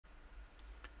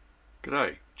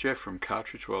G'day, Jeff from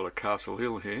Cartridge at Castle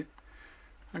Hill here.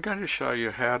 I'm going to show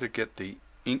you how to get the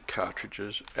ink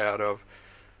cartridges out of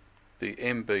the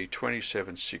MB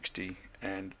 2760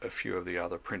 and a few of the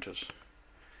other printers.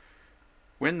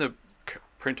 When the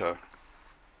printer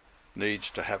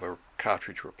needs to have a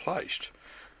cartridge replaced,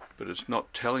 but it's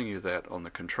not telling you that on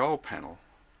the control panel,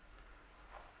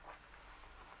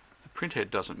 the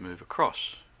printhead doesn't move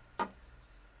across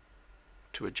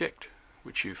to eject,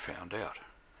 which you've found out.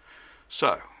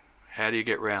 So, how do you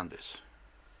get around this?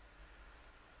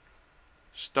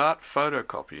 Start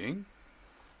photocopying,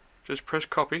 just press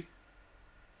copy,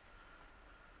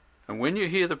 and when you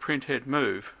hear the printhead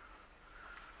move,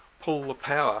 pull the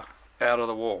power out of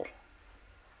the wall.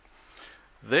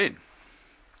 Then,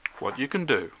 what you can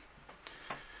do,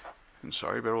 and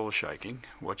sorry about all the shaking,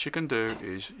 what you can do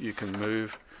is you can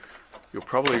move, you'll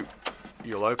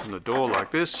open the door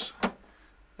like this,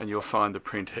 and you'll find the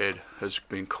printhead has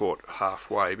been caught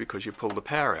halfway because you pulled the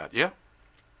power out, yeah?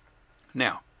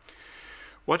 Now,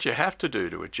 what you have to do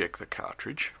to eject the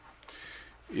cartridge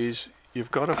is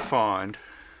you've got to find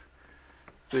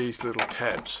these little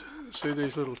tabs. See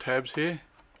these little tabs here?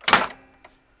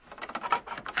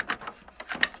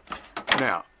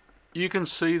 Now, you can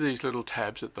see these little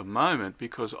tabs at the moment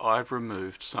because I've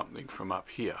removed something from up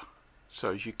here, so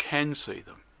you can see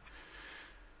them.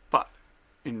 But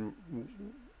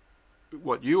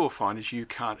what you will find is you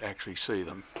can't actually see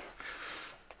them.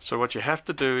 So what you have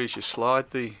to do is you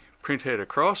slide the printhead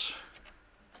across,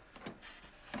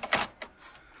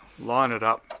 line it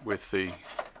up with the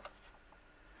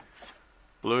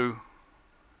blue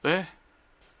there,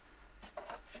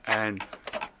 and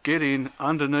get in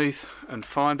underneath and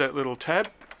find that little tab,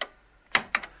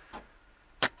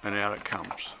 and out it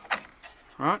comes.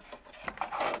 Right?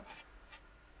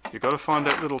 You've got to find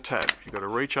that little tab. You've got to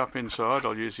reach up inside.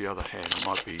 I'll use the other hand, it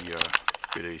might be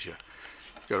a bit easier.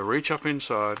 You've got to reach up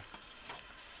inside,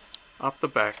 up the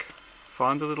back,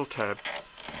 find the little tab,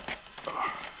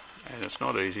 and it's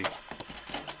not easy,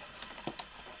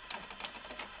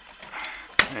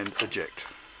 and eject,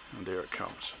 and there it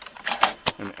comes,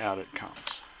 and out it comes.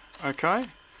 Okay,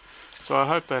 so I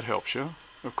hope that helps you.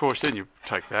 Of course, then you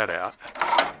take that out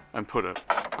and put a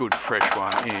good fresh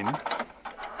one in,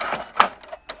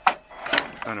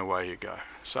 and away you go.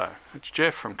 So, it's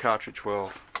Jeff from Cartridge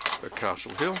at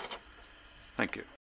Castle Hill. Thank you.